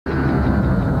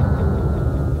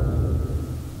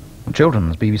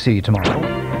Children's BBC tomorrow.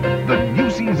 The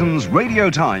new season's Radio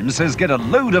Times says get a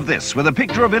load of this with a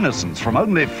picture of innocence from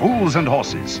Only Fools and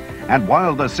Horses. And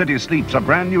while the city sleeps, a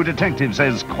brand new detective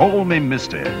says, call me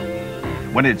Mister.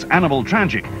 When it's animal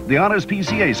tragic, the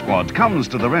RSPCA squad comes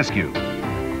to the rescue.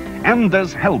 And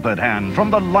there's Help at Hand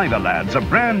from the Liver Lads, a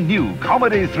brand new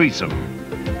comedy threesome.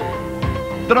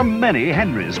 There are many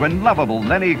Henrys when lovable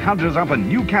Lenny conjures up a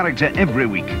new character every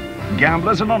week.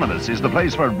 Gamblers Anonymous is the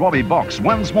place for Robbie Box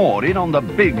once more in on the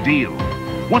big deal.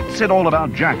 What's it all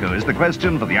about Jacko is the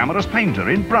question for the amorous painter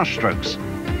in Brushstrokes.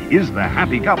 Is the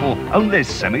happy couple only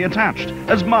semi-attached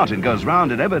as Martin goes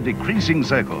round in ever-decreasing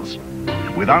circles?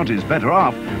 Without his better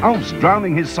half, Alf's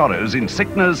drowning his sorrows in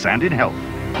sickness and in health.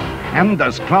 And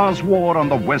there's class war on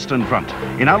the Western Front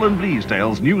in Alan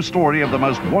Bleasdale's new story of the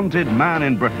most wanted man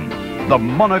in Britain, the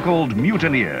Monocled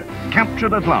Mutineer,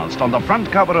 captured at last on the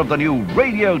front cover of the new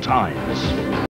Radio Times.